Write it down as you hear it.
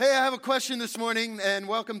have a question this morning, and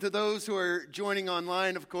welcome to those who are joining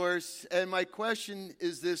online, of course. And my question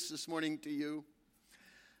is this morning to you.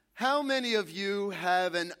 How many of you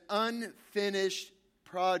have an unfinished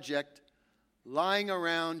project lying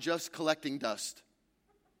around just collecting dust?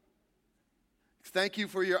 Thank you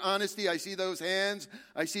for your honesty. I see those hands.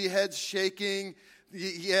 I see heads shaking.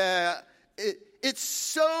 Yeah, it's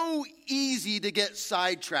so easy to get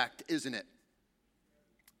sidetracked, isn't it?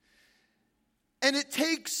 And it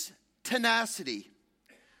takes tenacity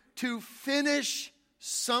to finish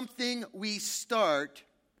something we start,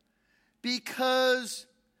 because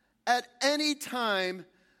at any time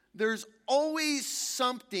there's always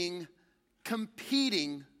something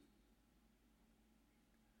competing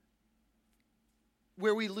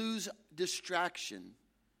where we lose distraction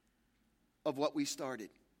of what we started.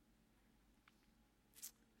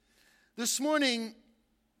 This morning,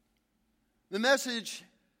 the message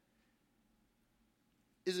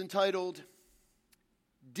is entitled,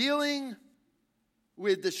 Dealing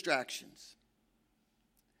with Distractions.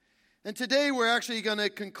 And today we're actually going to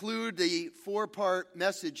conclude the 4-part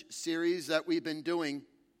message series that we've been doing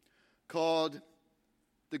called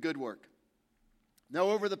The Good Work. Now,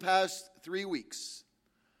 over the past 3 weeks,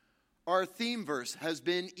 our theme verse has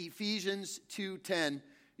been Ephesians 2:10.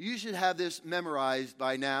 You should have this memorized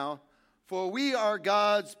by now. For we are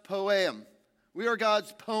God's poem. We are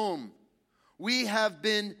God's poem. We have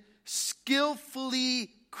been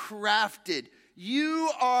skillfully crafted.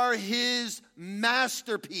 You are His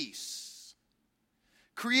masterpiece,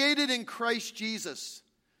 created in Christ Jesus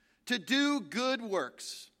to do good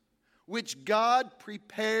works, which God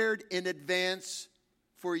prepared in advance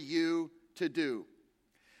for you to do.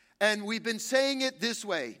 And we've been saying it this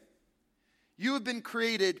way. You have been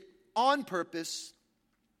created on purpose,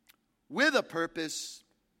 with a purpose,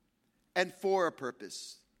 and for a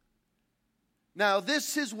purpose. Now,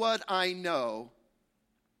 this is what I know,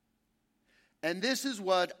 and this is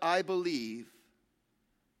what I believe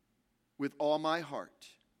with all my heart.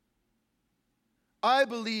 I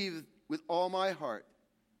believe with all my heart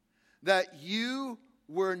that you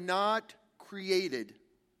were not created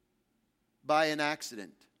by an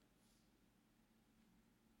accident.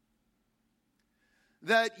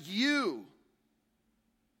 That you,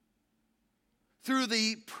 through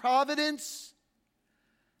the providence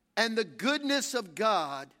and the goodness of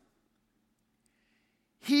God,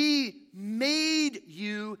 He made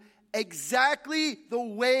you exactly the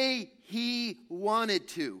way He wanted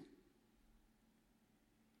to.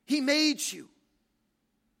 He made you.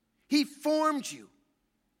 He formed you.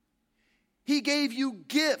 He gave you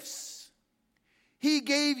gifts. He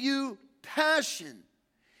gave you passion.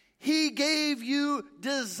 He gave you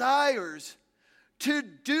desires to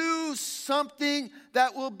do something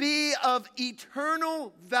that will be of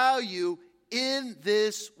eternal value in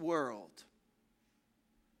this world.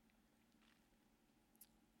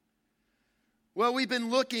 Well, we've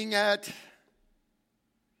been looking at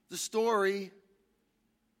the story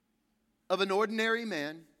of an ordinary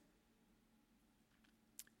man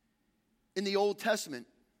in the Old Testament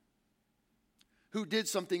who did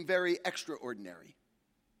something very extraordinary.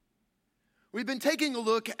 We've been taking a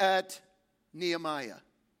look at Nehemiah,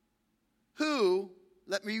 who,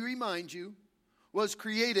 let me remind you, was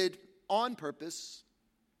created on purpose,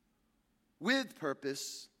 with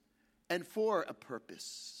purpose, and for a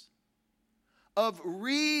purpose of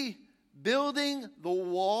rebuilding the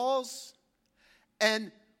walls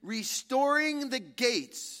and restoring the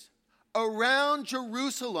gates around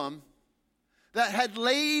Jerusalem that had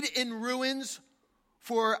laid in ruins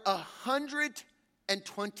for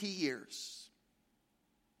 120 years.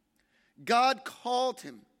 God called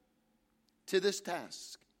him to this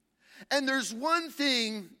task. And there's one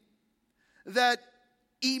thing that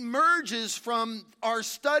emerges from our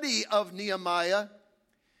study of Nehemiah.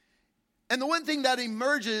 And the one thing that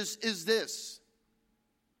emerges is this: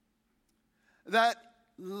 that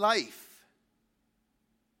life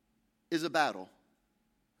is a battle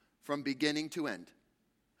from beginning to end.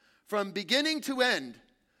 From beginning to end,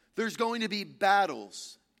 there's going to be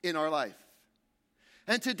battles in our life.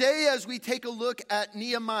 And today, as we take a look at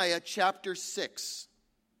Nehemiah chapter 6,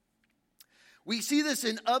 we see this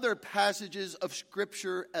in other passages of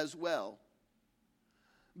Scripture as well.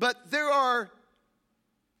 But there are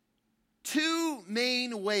two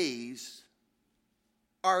main ways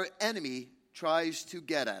our enemy tries to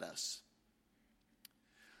get at us.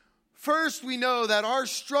 First, we know that our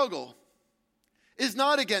struggle is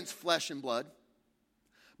not against flesh and blood,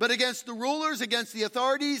 but against the rulers, against the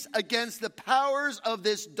authorities, against the powers of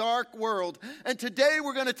this dark world. And today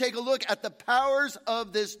we're going to take a look at the powers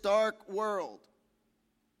of this dark world.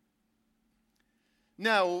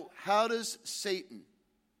 Now, how does Satan,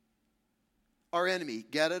 our enemy,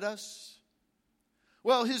 get at us?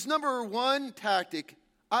 Well, his number one tactic,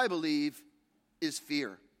 I believe, is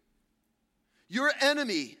fear. Your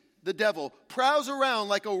enemy, the devil, prowls around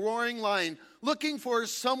like a roaring lion, looking for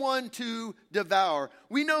someone to devour.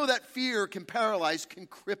 We know that fear can paralyze, can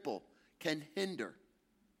cripple, can hinder.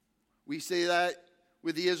 We say that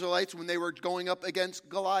with the Israelites when they were going up against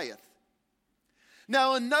Goliath.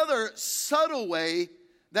 Now, another subtle way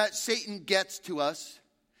that Satan gets to us,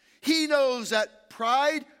 he knows that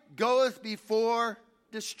pride goeth before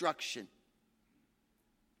destruction.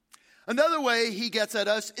 Another way he gets at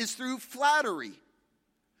us is through flattery.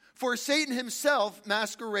 For Satan himself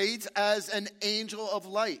masquerades as an angel of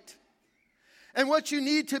light. And what you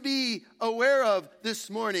need to be aware of this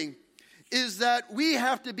morning is that we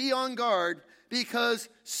have to be on guard because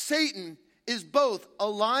Satan is both a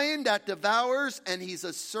lion that devours and he's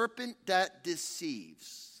a serpent that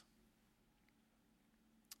deceives.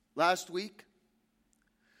 Last week,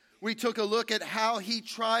 we took a look at how he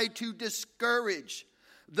tried to discourage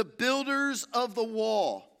the builders of the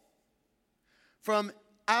wall from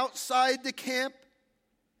outside the camp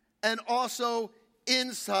and also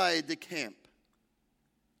inside the camp.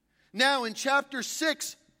 Now in chapter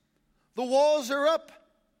 6, the walls are up.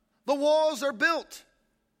 The walls are built.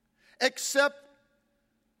 Except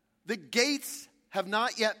the gates have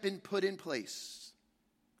not yet been put in place.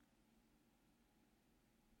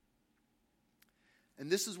 And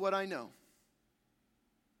this is what I know.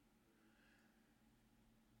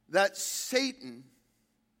 That Satan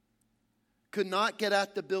could not get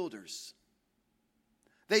at the builders.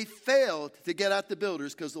 They failed to get at the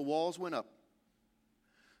builders because the walls went up.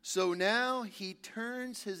 So now he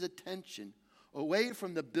turns his attention away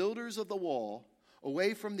from the builders of the wall,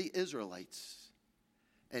 away from the Israelites,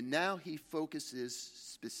 and now he focuses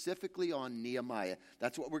specifically on Nehemiah.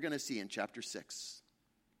 That's what we're going to see in chapter 6.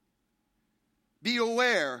 Be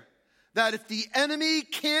aware that if the enemy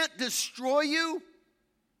can't destroy you,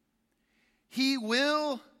 he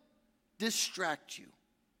will distract you.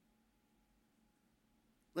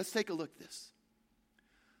 Let's take a look at this.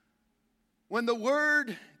 When the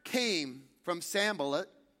word came from Sanballat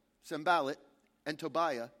and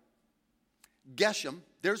Tobiah, Geshem,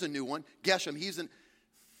 there's a new one. Geshem,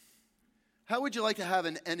 how would you like to have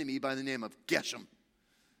an enemy by the name of Geshem?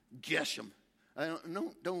 Geshem. I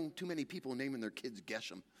don't know too many people naming their kids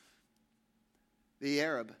Geshem. The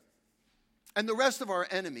Arab. And the rest of our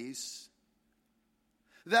enemies,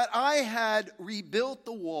 that I had rebuilt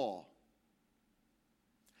the wall,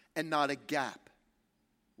 and not a gap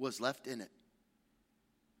was left in it.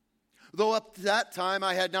 Though up to that time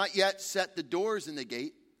I had not yet set the doors in the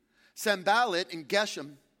gate, Sanballat and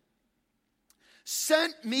Geshem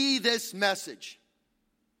sent me this message.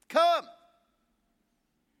 Come,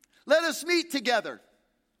 let us meet together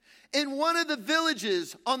in one of the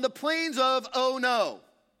villages on the plains of Ono.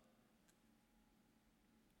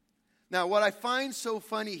 Now, what I find so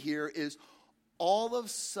funny here is all of a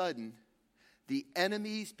sudden, the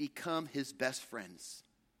enemies become his best friends.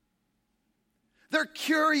 They're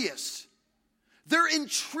curious. They're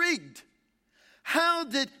intrigued. How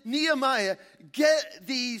did Nehemiah get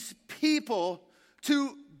these people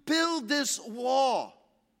to build this wall?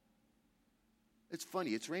 It's funny.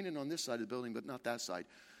 It's raining on this side of the building, but not that side.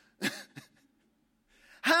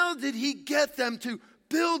 How did he get them to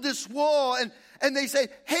build this wall? And they say,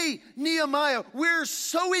 hey, Nehemiah, we're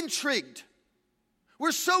so intrigued.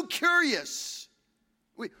 We're so curious.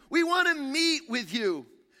 We want to meet with you.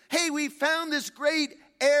 Hey, we found this great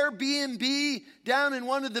Airbnb down in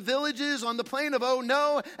one of the villages on the plain of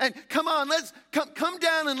Ono. And come on, let's come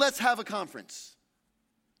down and let's have a conference.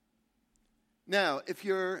 Now, if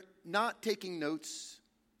you're not taking notes,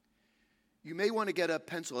 you may want to get a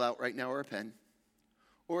pencil out right now or a pen.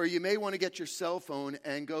 Or you may want to get your cell phone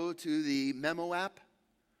and go to the memo app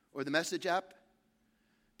or the message app,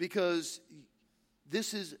 because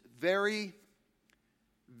this is very,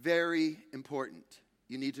 very important.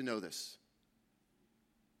 You need to know this.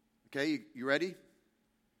 Okay, you ready?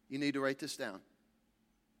 You need to write this down.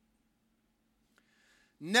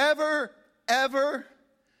 Never, ever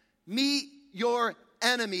meet your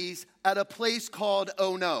enemies at a place called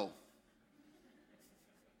Ono.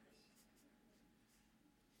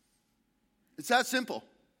 It's that simple.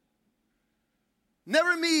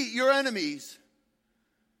 Never meet your enemies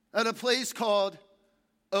at a place called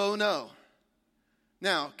Ono.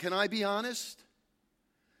 Now, can I be honest?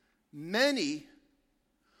 Many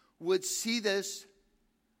would see this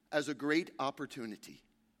as a great opportunity.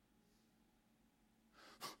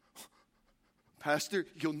 Pastor,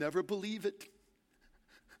 you'll never believe it.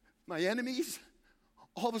 My enemies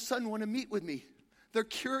all of a sudden want to meet with me. They're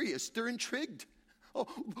curious. They're intrigued. Oh,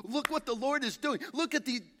 look what the Lord is doing. Look at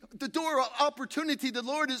the door of opportunity the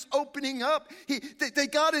Lord is opening up. They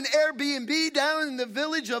got an Airbnb down in the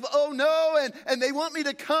village of Oh No, and they want me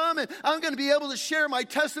to come, and I'm going to be able to share my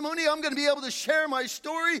testimony. I'm going to be able to share my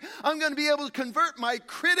story. I'm going to be able to convert my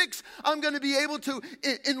critics. I'm going to be able to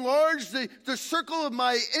enlarge the circle of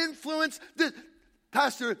my influence.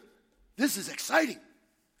 Pastor, this is exciting.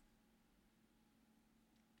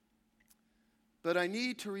 But I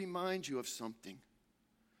need to remind you of something.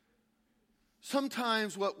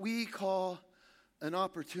 Sometimes what we call an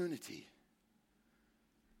opportunity,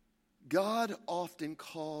 God often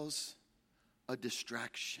calls a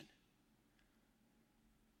distraction.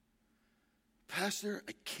 Pastor,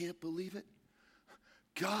 I can't believe it.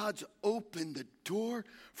 God's opened the door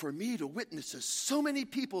for me to witness to so many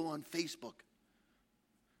people on Facebook.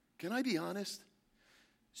 Can I be honest?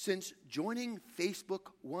 Since joining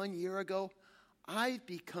Facebook 1 year ago, I've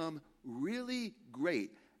become really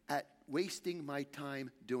great at wasting my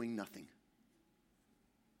time doing nothing.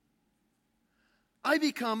 I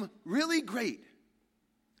become really great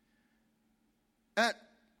at,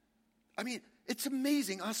 it's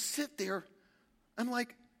amazing. I'll sit there, I'm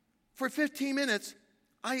like, for 15 minutes,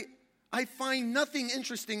 I find nothing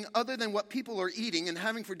interesting other than what people are eating and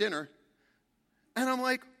having for dinner. And I'm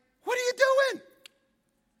like, what are you doing?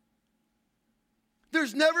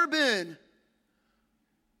 There's never been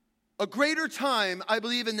a greater time, I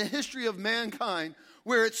believe, in the history of mankind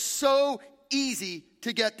where it's so easy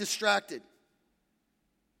to get distracted.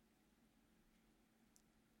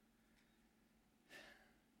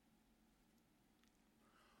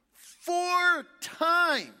 Four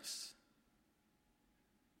times.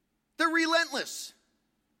 They're relentless.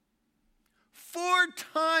 4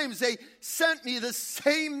 times they sent me the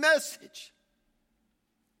same message.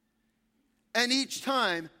 And each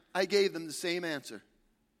time I gave them the same answer.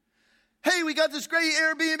 Hey, we got this great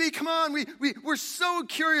Airbnb. Come on, we're so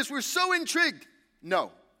curious. We're so intrigued.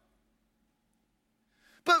 No.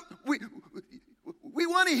 But we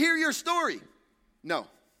want to hear your story. No.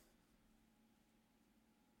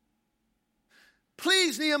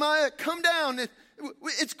 Please, Nehemiah, come down.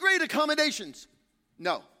 It's great accommodations.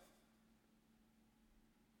 No.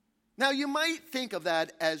 Now, you might think of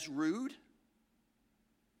that as rude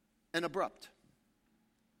and abrupt.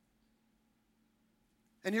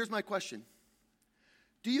 And here's my question.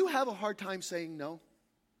 Do you have a hard time saying no?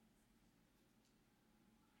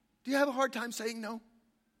 Do you have a hard time saying no?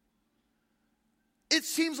 It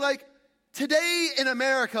seems like today in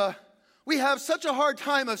America, we have such a hard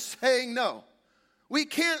time of saying no. We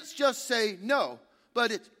can't just say no,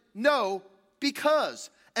 but it's no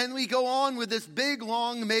because. And we go on with this big,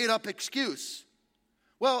 long, made-up excuse.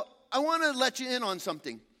 Well, I want to let you in on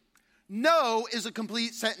something. No is a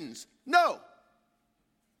complete sentence. No.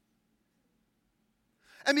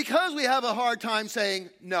 And because we have a hard time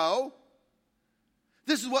saying no,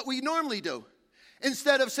 this is what we normally do.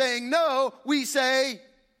 Instead of saying no, we say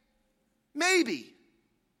maybe.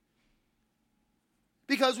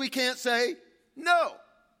 Because we can't say no.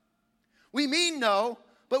 We mean no,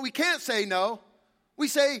 but we can't say no. We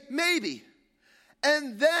say maybe.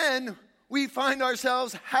 And then we find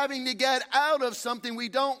ourselves having to get out of something we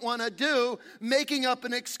don't want to do, making up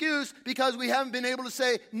an excuse because we haven't been able to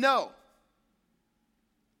say no.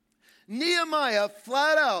 Nehemiah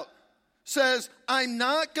flat out says, I'm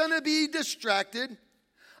not going to be distracted.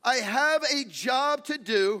 I have a job to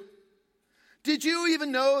do. Did you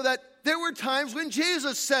even know that there were times when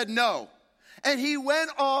Jesus said no, and he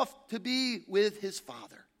went off to be with his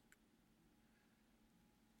Father?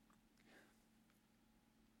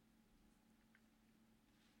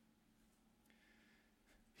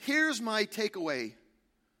 Here's my takeaway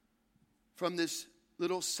from this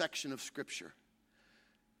little section of Scripture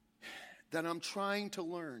that I'm trying to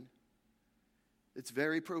learn. It's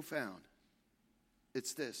very profound.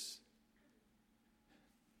 It's this.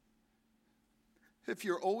 If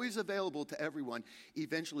you're always available to everyone,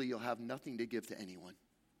 eventually you'll have nothing to give to anyone.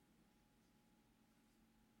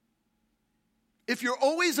 If you're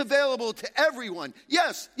always available to everyone,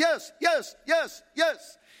 yes,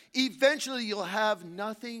 eventually you'll have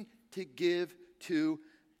nothing to give to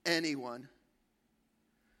anyone.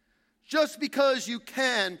 Just because you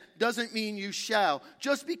can doesn't mean you shall.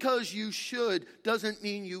 Just because you should doesn't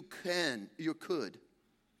mean you could.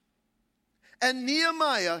 And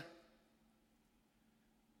Nehemiah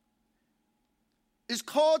is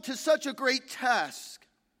called to such a great task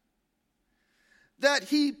that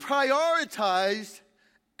he prioritized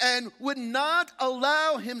and would not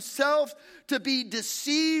allow himself to be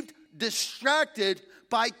deceived, distracted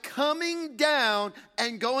by coming down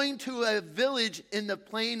and going to a village in the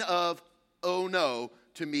plain of Ono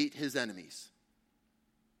to meet his enemies.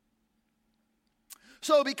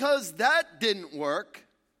 So because that didn't work,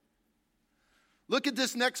 look at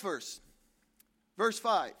this next verse. Verse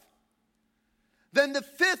 5. Then the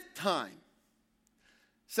fifth time,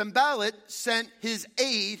 Sanballat sent his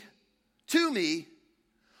aide to me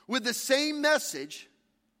with the same message.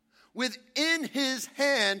 Within his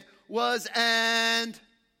hand was an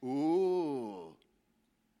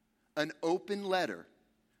open letter.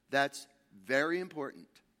 That's very important.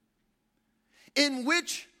 In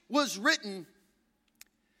which was written,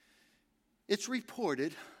 it's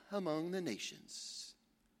reported among the nations.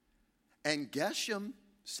 And Geshem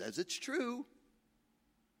says it's true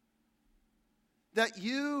that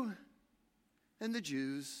you and the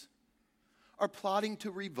Jews are plotting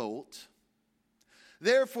to revolt.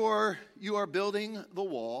 Therefore, you are building the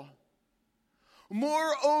wall.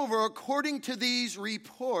 Moreover, according to these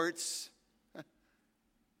reports,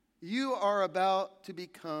 you are about to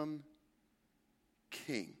become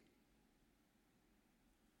king.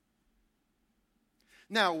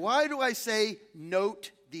 Now, why do I say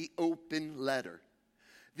note the open letter?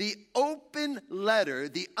 The open letter,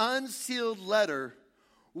 the unsealed letter,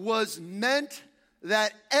 was meant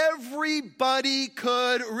that everybody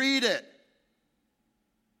could read it.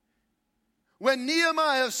 When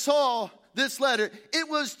Nehemiah saw this letter, it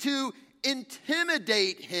was to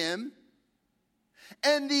intimidate him.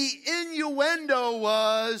 And the innuendo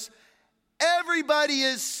was, everybody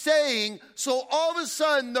is saying, so all of a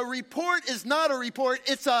sudden the report is not a report,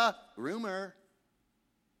 it's a rumor.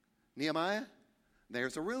 Nehemiah,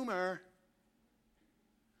 there's a rumor.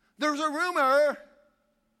 There's a rumor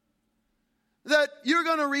that you're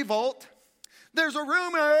going to revolt. There's a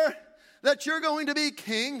rumor that you're going to be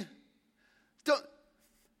king.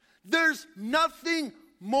 There's nothing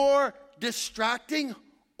more distracting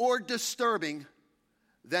or disturbing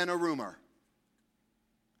than a rumor.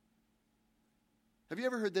 Have you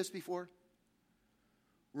ever heard this before?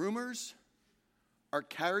 Rumors are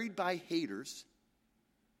carried by haters,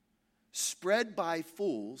 spread by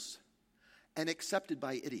fools, and accepted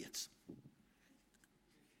by idiots.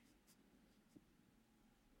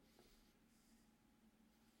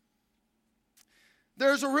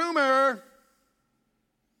 There's a rumor.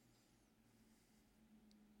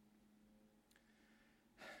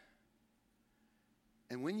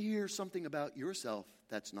 And when you hear something about yourself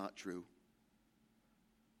that's not true,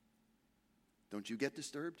 don't you get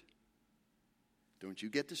disturbed? Don't you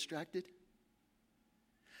get distracted?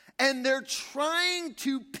 And they're trying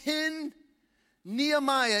to pin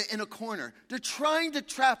Nehemiah in a corner. They're trying to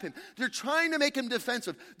trap him. They're trying to make him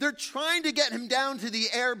defensive. They're trying to get him down to the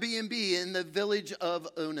Airbnb in the village of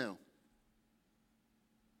Ono.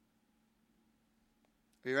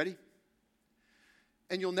 Are you ready?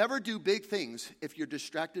 And you'll never do big things if you're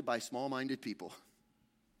distracted by small-minded people.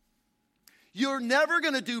 You're never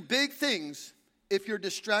going to do big things if you're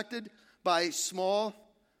distracted by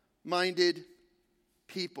small-minded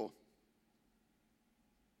people.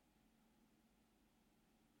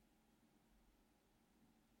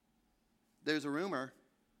 There's a rumor,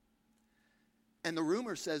 and the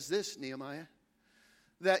rumor says this, Nehemiah,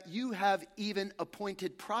 that you have even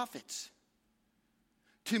appointed prophets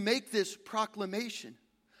to make this proclamation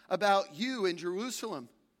about you in Jerusalem.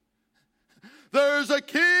 There's a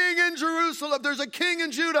king in Jerusalem. There's a king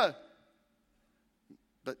in Judah.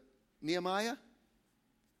 But Nehemiah,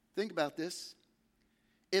 think about this.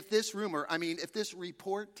 If this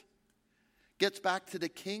report gets back to the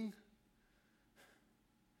king,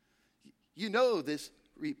 you know this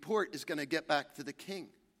report is going to get back to the king.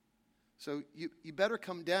 So you better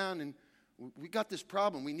come down, and we got this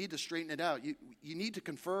problem. We need to straighten it out. You need to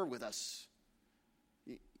confer with us.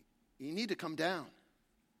 You need to come down.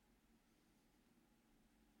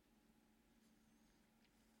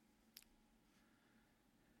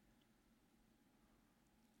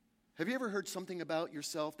 Have you ever heard something about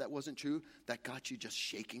yourself that wasn't true that got you just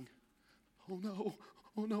shaking? Oh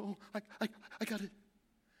no, I got it.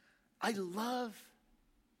 I love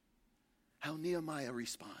how Nehemiah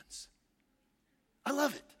responds. I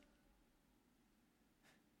love it.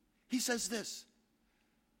 He says this: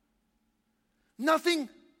 nothing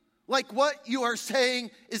like what you are saying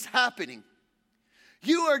is happening.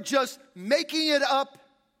 You are just making it up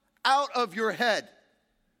out of your head.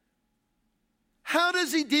 How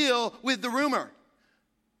does he deal with the rumor?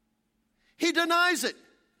 He denies it.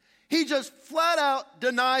 He just flat out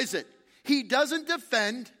denies it. He doesn't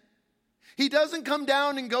defend. He doesn't come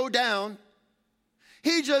down and go down.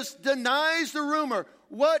 He just denies the rumor.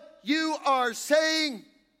 What you are saying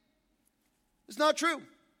It's not true.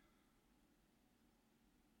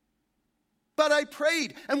 But I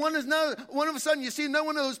prayed, and one of a sudden you see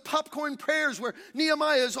one of those popcorn prayers where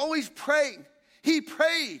Nehemiah is always praying. He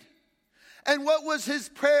prayed. And what was his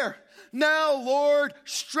prayer? Now, Lord,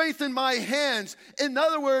 strengthen my hands. In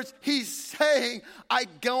other words, he's saying, I'm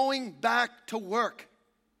going back to work.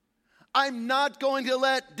 I'm not going to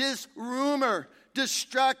let this rumor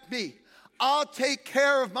distract me. I'll take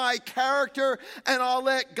care of my character, and I'll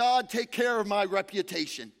let God take care of my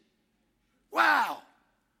reputation. Wow.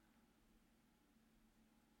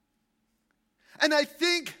 And I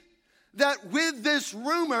think that with this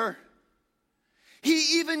rumor,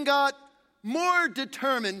 he even got more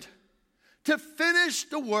determined to finish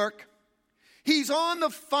the work. He's on the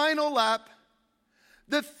final lap.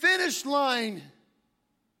 The finish line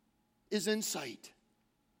is in sight.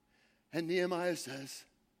 And Nehemiah says,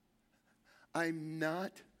 I'm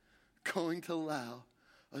not going to allow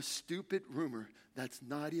a stupid rumor that's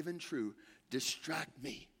not even true distract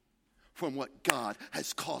me from what God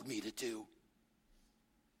has called me to do.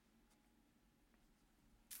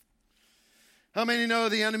 How many know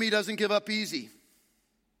the enemy doesn't give up easy?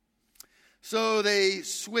 So they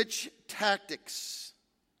switch tactics.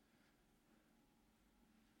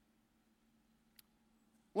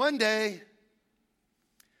 One day,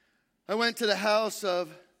 I went to the house of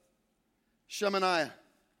Shemaiah,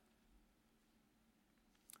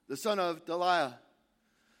 the son of Delaiah,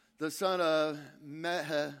 the son of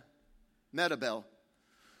Mehetabel,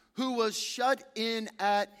 who was shut in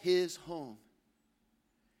at his home.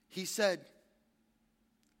 He said,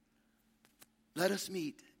 let us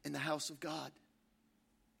meet in the house of God,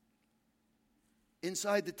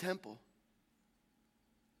 inside the temple.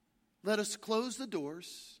 Let us close the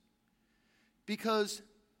doors, because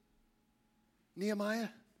Nehemiah,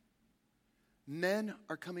 men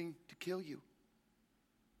are coming to kill you.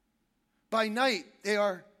 By night, they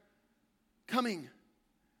are coming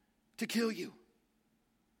to kill you.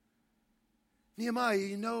 Nehemiah,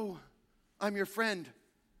 you know I'm your friend,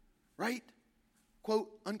 right? Quote,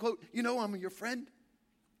 unquote, you know I'm your friend.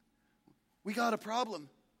 We got a problem.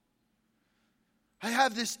 I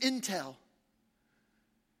have this intel.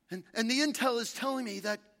 And the intel is telling me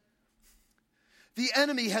that the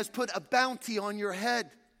enemy has put a bounty on your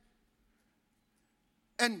head.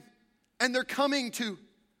 And they're coming to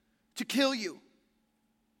kill you.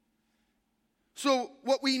 So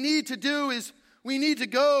what we need to do is we need to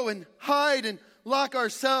go and hide and lock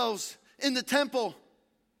ourselves in the temple.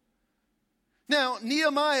 Now,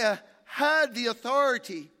 Nehemiah had the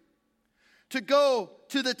authority to go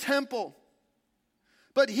to the temple.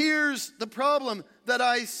 But here's the problem that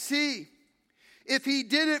I see. If he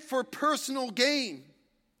did it for personal gain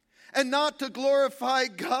and not to glorify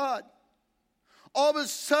God, all of a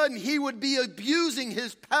sudden he would be abusing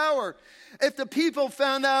his power. If the people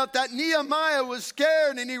found out that Nehemiah was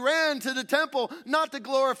scared and he ran to the temple not to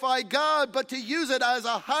glorify God but to use it as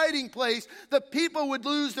a hiding place, the people would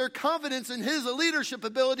lose their confidence in his leadership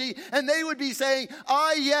ability, and they would be saying,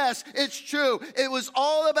 yes, it's true. It was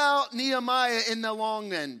all about Nehemiah in the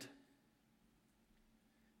long end.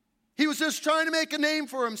 He was just trying to make a name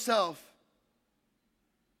for himself.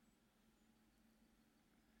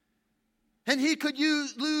 And he could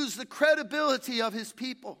lose the credibility of his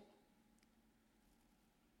people.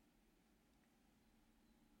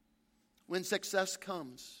 When success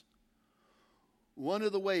comes, one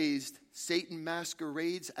of the ways Satan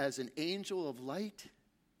masquerades as an angel of light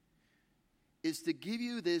is to give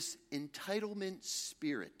you this entitlement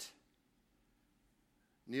spirit.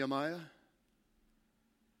 Nehemiah,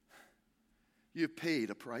 you've paid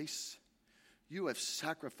a price. You have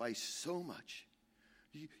sacrificed so much.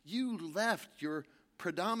 You left your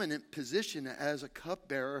predominant position as a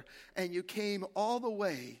cupbearer and you came all the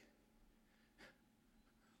way.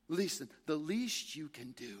 Listen, the least you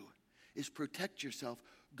can do is protect yourself.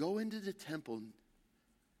 Go into the temple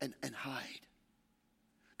and hide.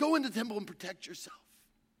 Go into the temple and protect yourself.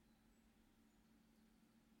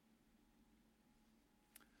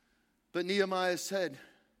 But Nehemiah said,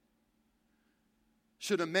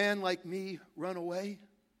 should a man like me run away?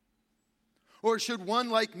 Or should one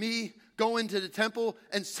like me go into the temple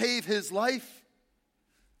and save his life?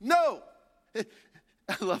 No. I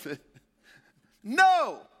love it.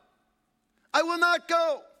 No. I will not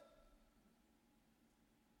go.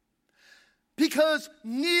 Because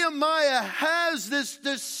Nehemiah has this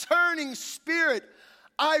discerning spirit.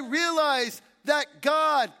 I realize that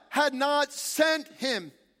God had not sent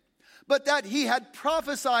him, but that he had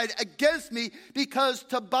prophesied against me because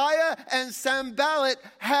Tobiah and Sanballat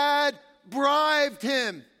had bribed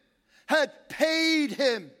him, had paid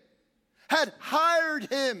him, had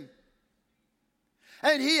hired him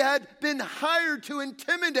And he had been hired to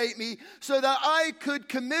intimidate me so that I could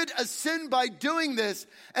commit a sin by doing this.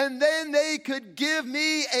 And then they could give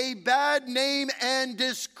me a bad name and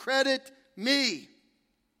discredit me.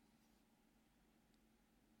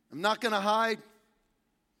 I'm not going to hide.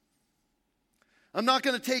 I'm not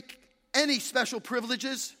going to take any special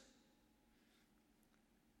privileges.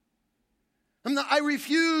 I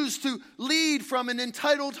refuse to lead from an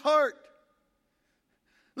entitled heart.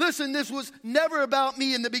 Listen, this was never about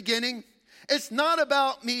me in the beginning. It's not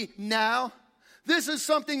about me now. This is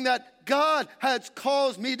something that God has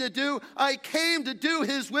caused me to do. I came to do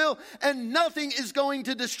His will, and nothing is going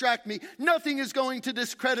to distract me. Nothing is going to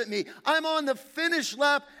discredit me. I'm on the finish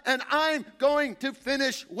lap, and I'm going to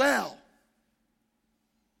finish well.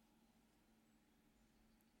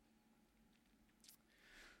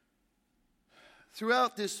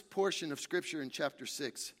 Throughout this portion of Scripture in chapter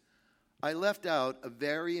 6, I left out a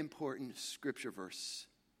very important Scripture verse.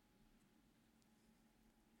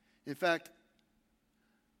 In fact,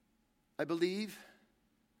 I believe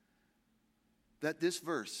that this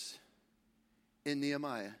verse in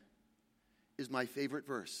Nehemiah is my favorite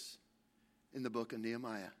verse in the book of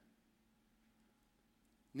Nehemiah.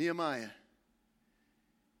 Nehemiah,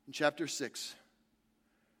 in chapter 6,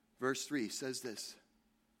 verse 3, says this: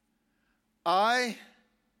 I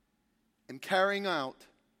am carrying on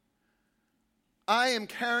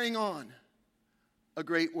a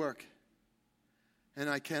great work, and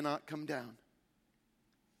I cannot come down.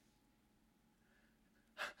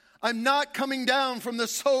 I'm not coming down from the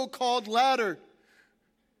so-called ladder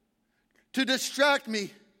to distract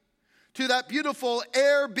me to that beautiful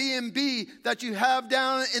Airbnb that you have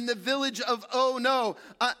down in the village of Oh No.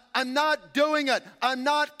 I'm not doing it. I'm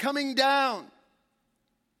not coming down.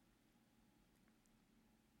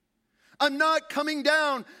 I'm not coming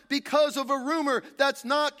down because of a rumor that's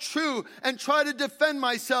not true and try to defend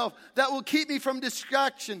myself that will keep me from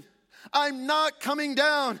distraction. I'm not coming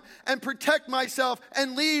down and protect myself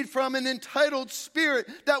and lead from an entitled spirit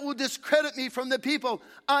that will discredit me from the people.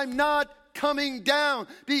 I'm not coming down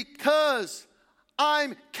because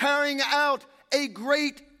I'm carrying out a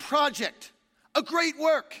great project, a great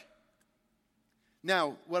work.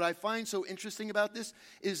 Now, what I find so interesting about this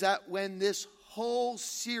is that when this whole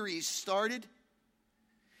series started,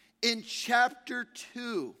 in chapter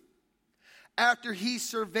 2, after he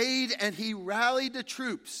surveyed and he rallied the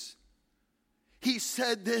troops, he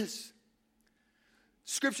said this.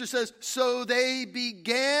 Scripture says, so they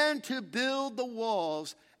began to build the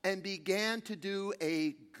walls and began to do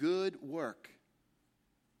a good work.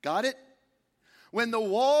 Got it? When the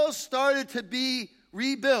walls started to be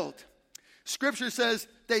rebuilt, Scripture says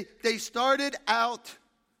they started out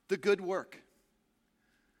the good work.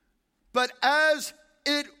 But as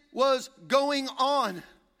it was going on,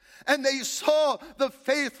 and they saw the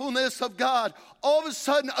faithfulness of God, all of a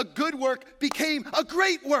sudden a good work became a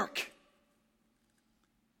great work.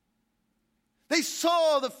 They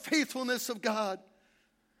saw the faithfulness of God.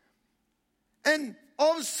 And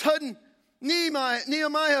all of a sudden,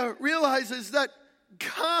 Nehemiah realizes that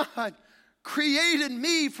God created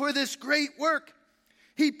me for this great work.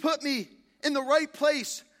 He put me in the right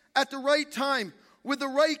place at the right time, with the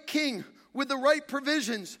right king, with the right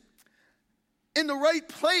provisions, in the right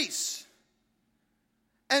place,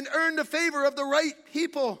 and earned the favor of the right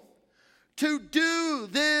people to do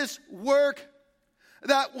this work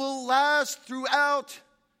that will last throughout,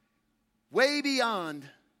 way beyond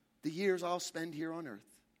the years I'll spend here on earth.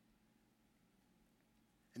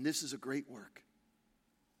 And this is a great work.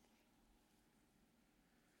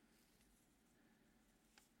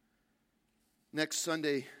 Next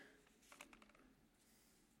Sunday,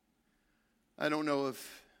 I don't know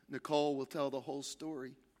if Nicole will tell the whole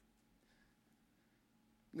story.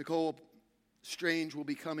 Nicole Strange will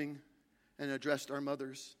be coming and address our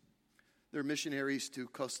mothers. They're missionaries to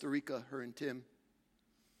Costa Rica, her and Tim.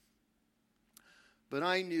 But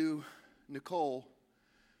I knew Nicole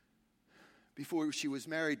before she was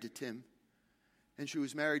married to Tim, and she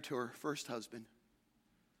was married to her first husband.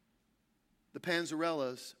 The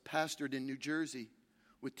Panzarellas pastored in New Jersey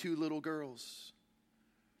with 2 little girls.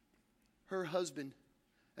 Her husband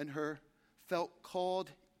and her felt called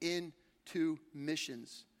into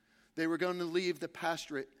missions. They were going to leave the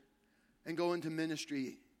pastorate and go into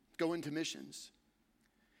ministry, go into missions.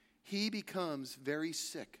 He becomes very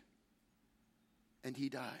sick and he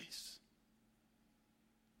dies.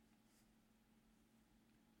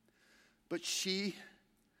 But she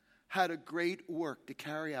had a great work to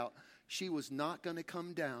carry out. She was not going to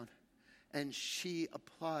come down, and she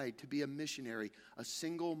applied to be a missionary, a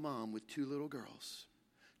single mom with 2 little girls,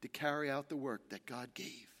 to carry out the work that God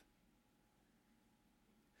gave.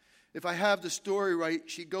 If I have the story right,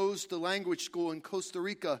 she goes to language school in Costa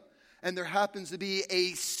Rica, and there happens to be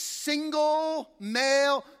a single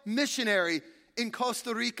male missionary in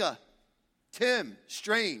Costa Rica, Tim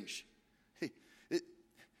Strange.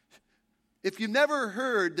 If you've never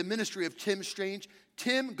heard the ministry of Tim Strange,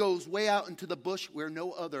 Tim goes way out into the bush where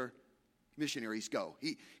no other missionaries go.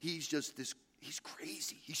 He's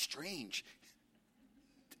crazy. He's strange.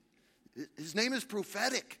 His name is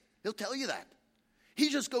prophetic. He'll tell you that. He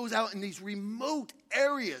just goes out in these remote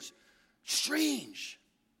areas. Strange.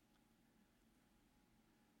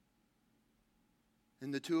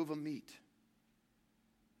 And the two of them meet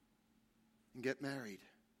and get married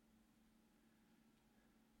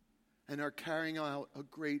and are carrying out a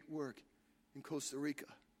great work in Costa Rica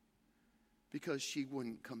because she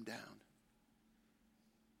wouldn't come down.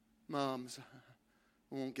 Moms,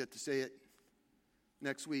 I won't get to say it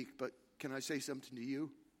next week, but can I say something to you?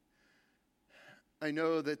 I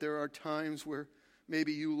know that there are times where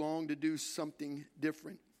maybe you long to do something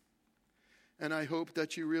different. And I hope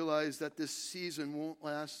that you realize that this season won't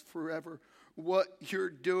last forever. What you're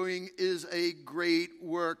doing is a great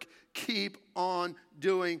work. Keep on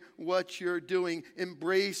doing what you're doing.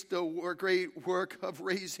 Embrace the great work of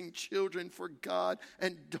raising children for God,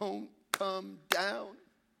 and don't come down.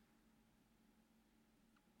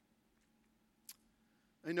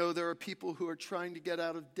 I know there are people who are trying to get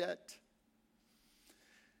out of debt,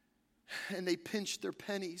 and they pinch their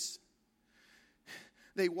pennies.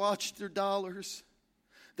 They watch their dollars.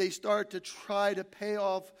 They start to try to pay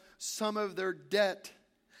off some of their debt.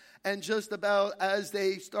 And just about as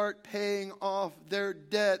they start paying off their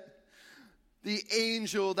debt, the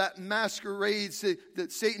angel that masquerades,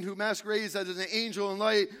 that Satan who masquerades as an angel in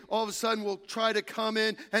light, all of a sudden will try to come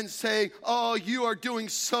in and say, oh, you are doing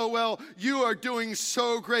so well. You are doing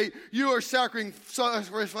so great. You are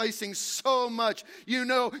sacrificing so much. You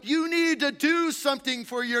know, you need to do something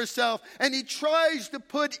for yourself. And he tries to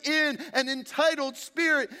put in an entitled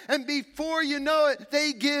spirit. And before you know it,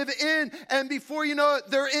 they give in. And before you know it,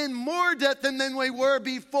 they're in more debt than they were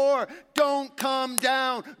before. Don't come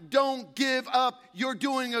down. Don't give up. You're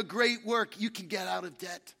doing a great work. You can get out of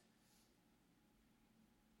debt.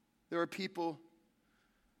 There are people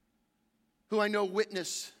who I know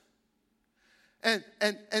witness. And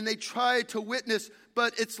they try to witness,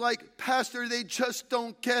 but it's like, Pastor, they just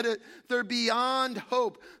don't get it. They're beyond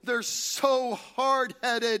hope. They're so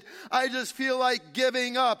hard-headed. I just feel like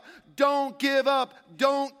giving up. Don't give up.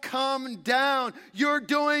 Don't come down. You're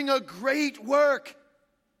doing a great work.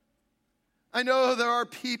 I know there are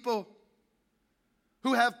people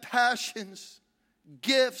who have passions,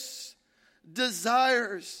 gifts,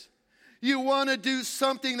 desires. You want to do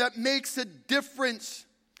something that makes a difference.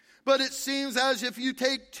 But it seems as if you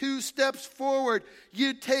take 2 steps forward,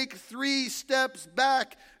 you take 3 steps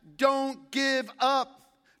back. Don't give up.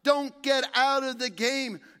 Don't get out of the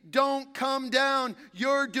game. Don't come down.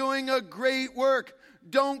 You're doing a great work.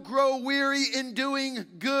 Don't grow weary in doing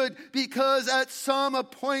good, because at some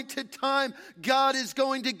appointed time, God is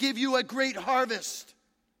going to give you a great harvest.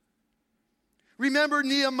 Remember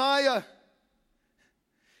Nehemiah?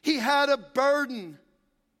 He had a burden.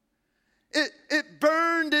 It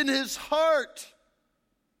burned in his heart.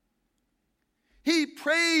 He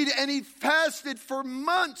prayed and he fasted for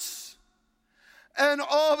months. And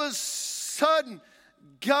all of a sudden,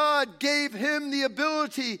 God gave him the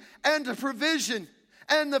ability and the provision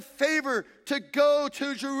and the favor to go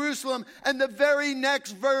to Jerusalem. And the very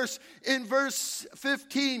next verse, in verse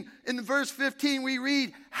 15, we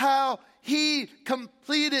read how he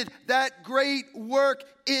completed that great work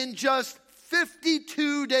in just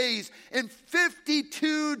 52 days. In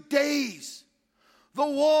 52 days, the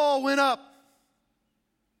wall went up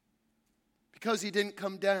because he didn't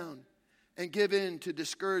come down and give in to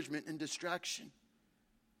discouragement and distraction.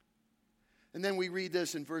 And then we read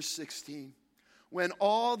this in verse 16. When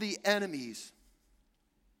all the enemies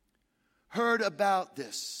heard about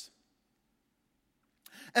this,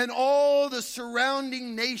 and all the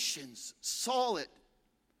surrounding nations saw it,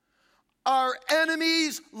 our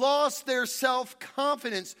enemies lost their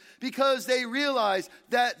self-confidence because they realized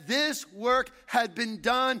that this work had been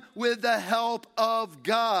done with the help of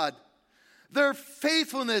God. Their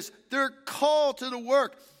faithfulness, their call to the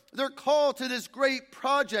work, their call to this great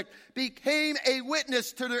project became a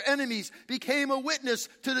witness to their enemies, became a witness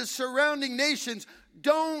to the surrounding nations.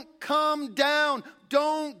 Don't come down.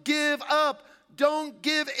 Don't give up. Don't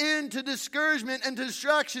give in to discouragement and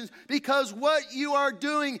distractions, because what you are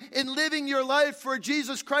doing in living your life for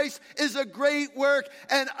Jesus Christ is a great work,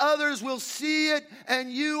 and others will see it,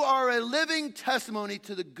 and you are a living testimony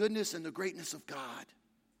to the goodness and the greatness of God.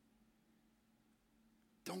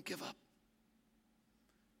 Don't give up.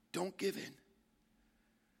 Don't give in.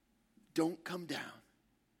 Don't come down.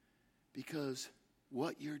 Because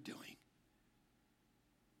what you're doing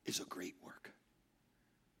is a great work.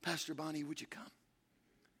 Pastor Bonnie, would you come?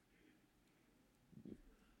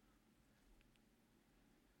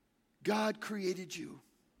 God created you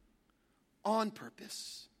on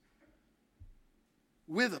purpose,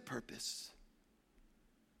 with a purpose,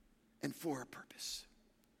 and for a purpose.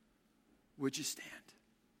 Would you stand?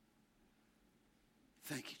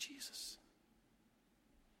 Thank you, Jesus.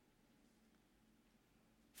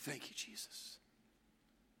 Thank you, Jesus.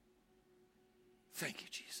 Thank you,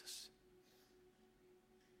 Jesus.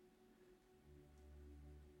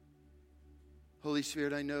 Holy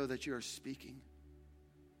Spirit, I know that you are speaking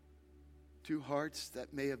to hearts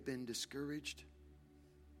that may have been discouraged,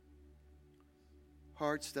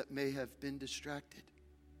 hearts that may have been distracted,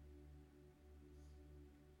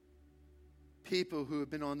 people who have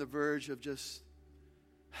been on the verge of just,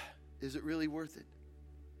 is it really worth it?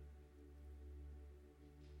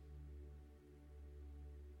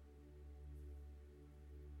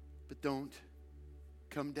 But don't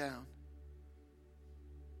come down.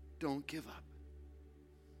 Don't give up.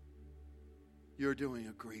 You're doing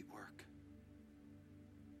a great work.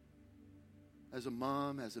 As a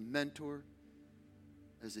mom, as a mentor,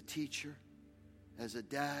 as a teacher, as a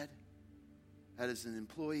dad, as an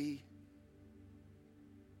employee,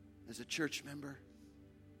 as a church member.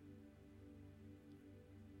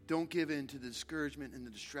 Don't give in to the discouragement and the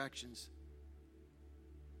distractions.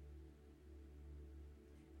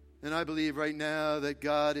 And I believe right now that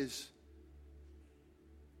God is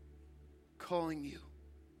calling you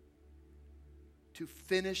to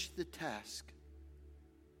finish the task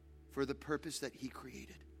for the purpose that He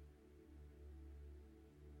created.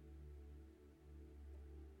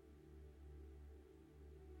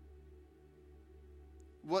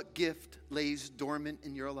 What gift lays dormant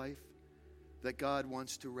in your life that God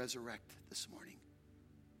wants to resurrect this morning?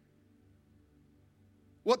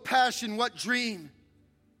 What passion, what dream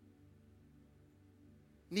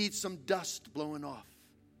needs some dust blowing off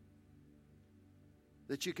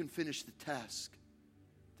that you can finish the task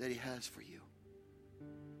that He has for you?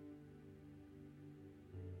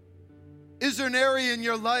 Is there an area in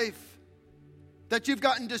your life that you've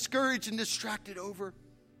gotten discouraged and distracted over?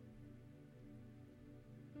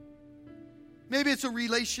 Maybe it's a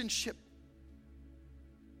relationship.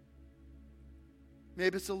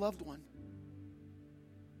 Maybe it's a loved one.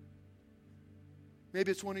 Maybe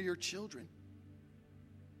it's one of your children.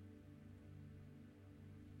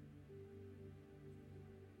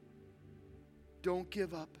 Don't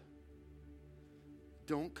give up.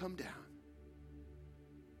 Don't come down.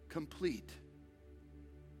 Complete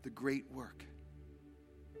the great work.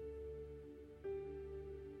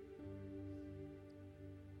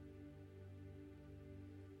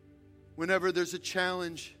 Whenever there's a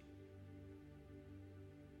challenge,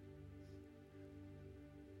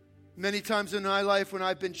 many times in my life when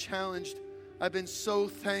I've been challenged, I've been so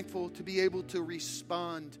thankful to be able to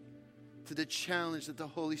respond to the challenge that the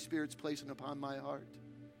Holy Spirit's placing upon my heart.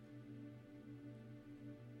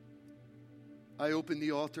 I open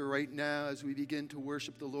the altar right now as we begin to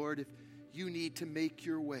worship the Lord. If you need to make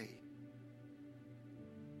your way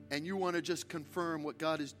and you want to just confirm what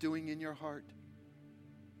God is doing in your heart,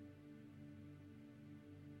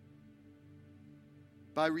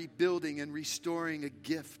 by rebuilding and restoring a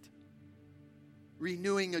gift,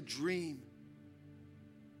 renewing a dream,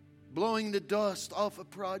 blowing the dust off a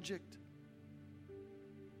project,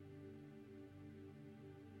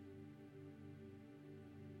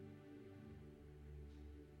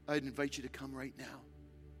 I'd invite you to come right now.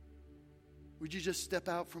 Would you just step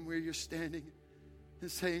out from where you're standing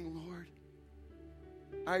and saying, Lord,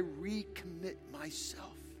 I recommit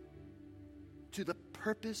myself to the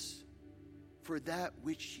purpose for that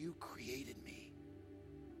which you created me.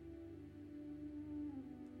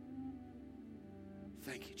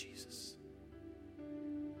 Thank you, Jesus.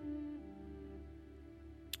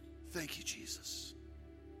 Thank you, Jesus.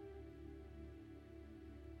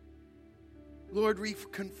 Lord,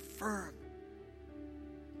 reconfirm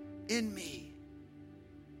in me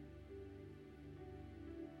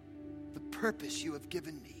the purpose you have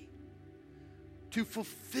given me to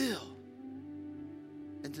fulfill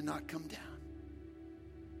and to not come down,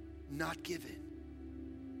 not give in.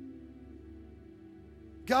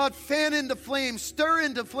 God, fan into flames, stir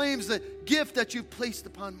into flames the gift that you've placed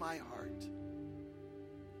upon my heart.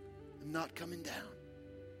 I'm not coming down.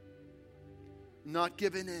 I'm not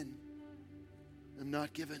giving in. I'm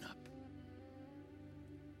not giving up.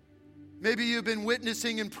 Maybe you've been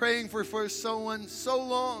witnessing and praying for someone so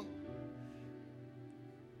long.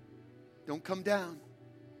 Don't come down.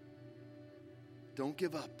 Don't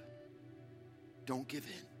give up. Don't give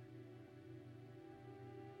in.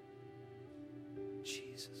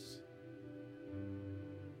 Jesus.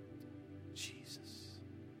 Jesus.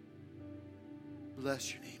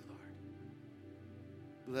 Bless your name, Lord.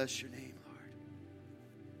 Bless your name, Lord.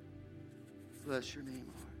 Bless your name,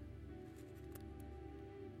 Lord.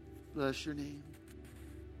 Bless your name.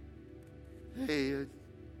 Hey,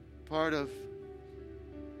 part of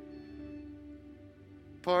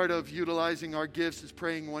utilizing our gifts is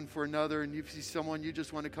praying one for another. And if you see someone you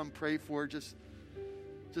just want to come pray for, just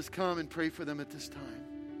come and pray for them at this time.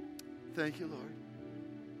 Thank you, Lord.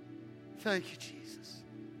 Thank you, Jesus.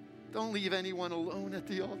 Don't leave anyone alone at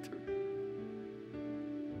the altar.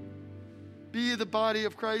 Be the body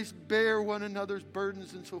of Christ. Bear one another's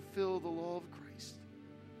burdens and fulfill the law of Christ.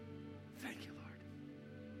 Thank you, Lord.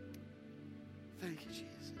 Thank you, Jesus.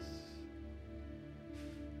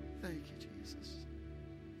 Thank you, Jesus.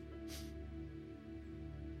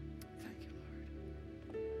 Thank you,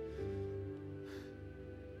 Lord.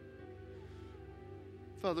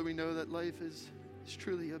 Father, we know that life is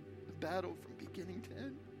truly a battle from beginning to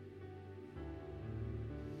end.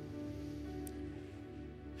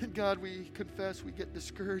 And God, we confess we get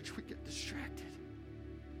discouraged, we get distracted.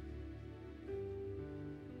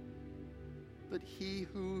 But he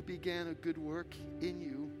who began a good work in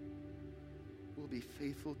you will be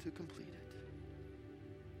faithful to complete it.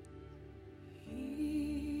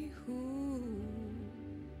 He who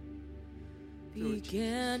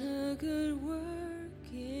began a good work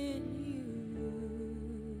in you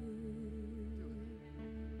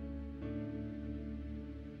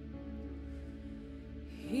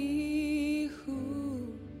He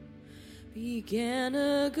who began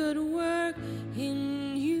a good work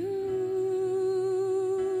in you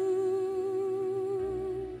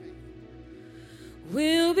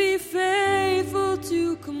will be faithful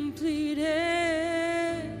to complete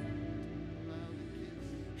it.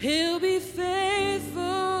 He'll be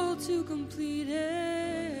faithful to complete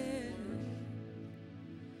it.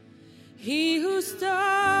 He who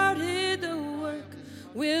started the work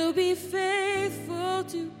will be faithful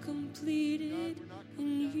to complete it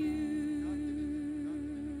in you.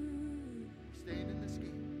 Staying in this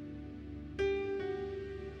game.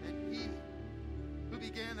 And he who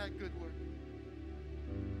began that good work,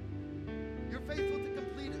 you're faithful to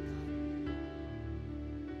complete it, God.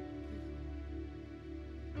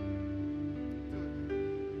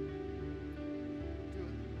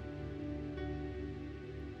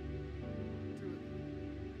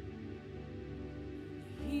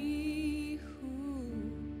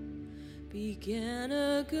 Began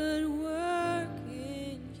a good work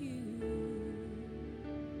in you.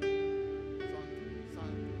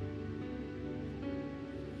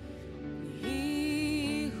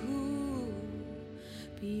 He who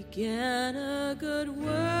began a good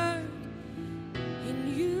work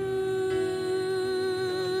in you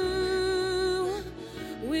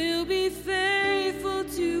will be faithful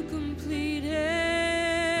to complete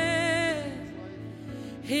it.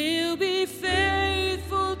 He'll be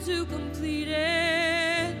faithful to complete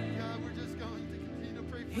it. God, we're just going to continue to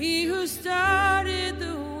pray for He who started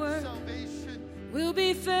the work salvation. will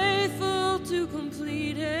be faithful to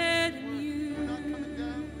complete it in you. We're not coming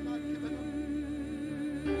down. We're not giving up.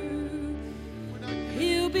 We're not giving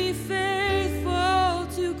He'll be faithful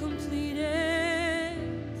to complete it.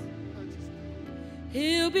 up.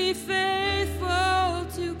 He'll be faithful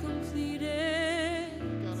to complete it.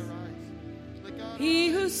 God arise. Let God He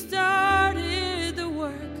arise. who started the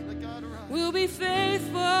work Let God arise. will be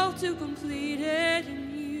faithful to complete it in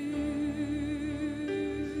you.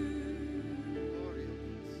 Glory to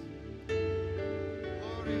Dios.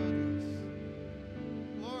 Glory to Dios.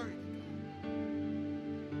 Glory to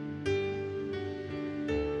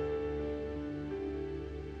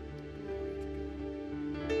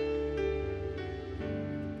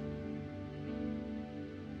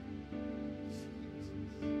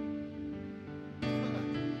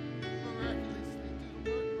Miraculously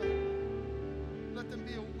do the work, Lord. Let them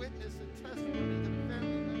be a witness, a testimony to the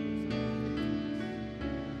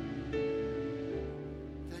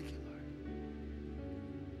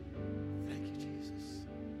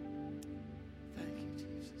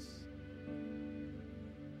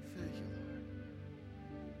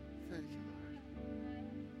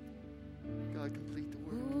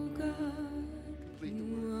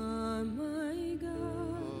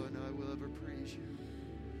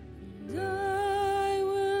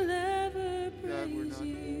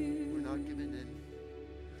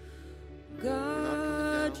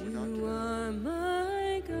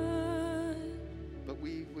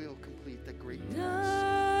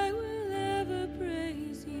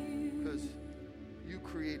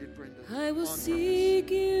I will on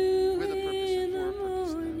seek you With a purpose in and for the a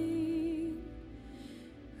purpose. morning.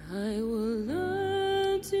 I will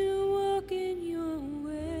learn to walk in your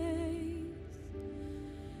ways,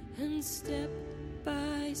 and step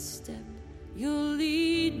by step you'll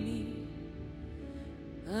lead me.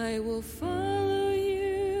 I will follow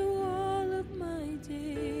you all of my days.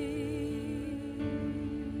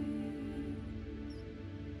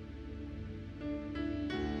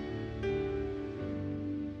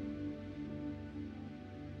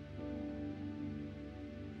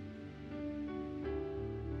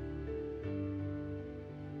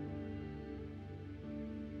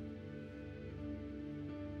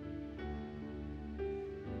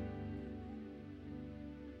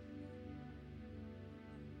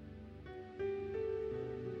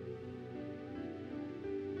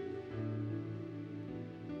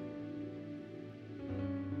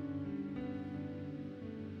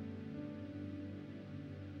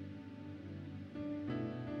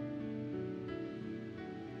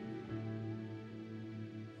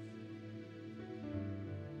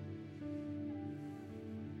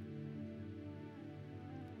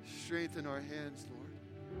 Strengthen our hands, Lord.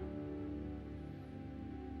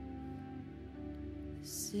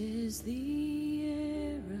 This is the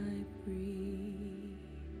air I breathe.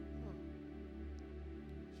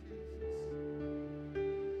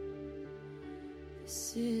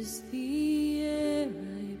 This is the air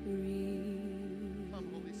I breathe. Come,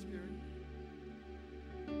 Holy Spirit.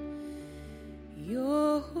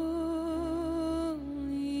 Your holy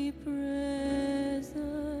presence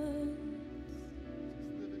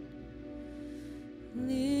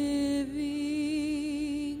living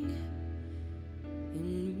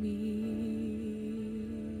in me.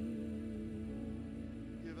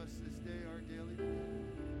 Give us this day our daily bread.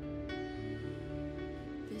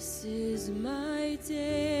 This is my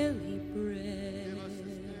daily bread. Give us this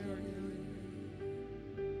day our daily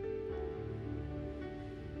bread.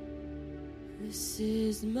 This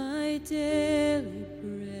is my daily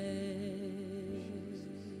bread.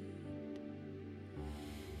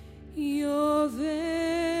 Your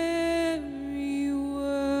very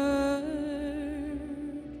word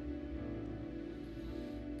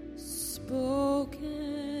spoken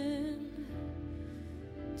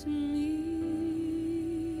to me,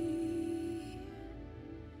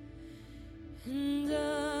 and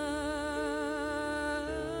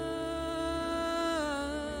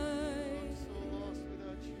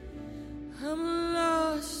I'm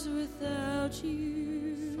lost without you.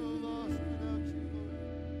 So lost without you, Lord.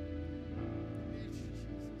 Need you,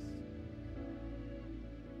 Jesus.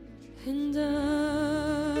 And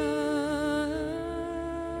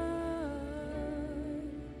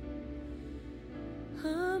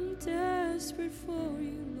I'm desperate for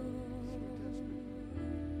you, Lord.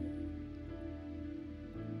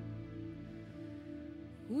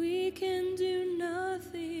 We can do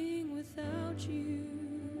nothing without you.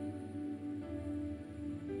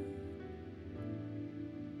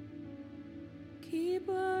 Keep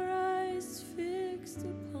our eyes fixed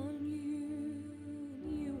upon you,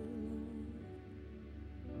 you alone.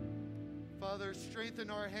 Father, strengthen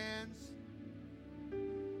our hands.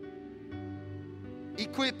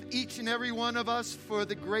 Equip each and every one of us for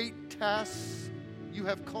the great tasks you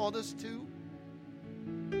have called us to.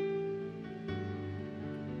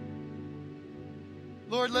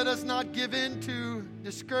 Lord, let us not give in to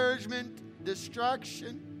discouragement,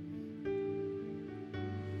 distraction,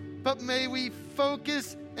 but may we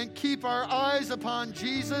focus and keep our eyes upon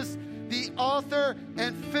Jesus, the author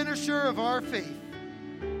and finisher of our faith.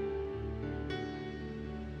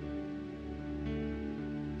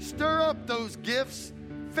 Stir up those gifts,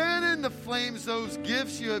 fan in the flames those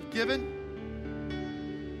gifts you have given.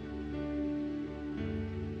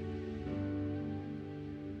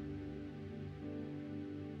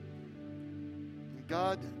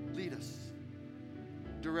 God, lead us,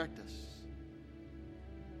 direct us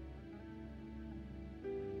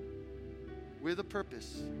with a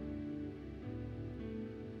purpose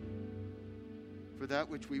for that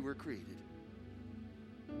which we were created.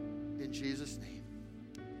 In Jesus' name,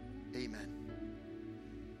 amen.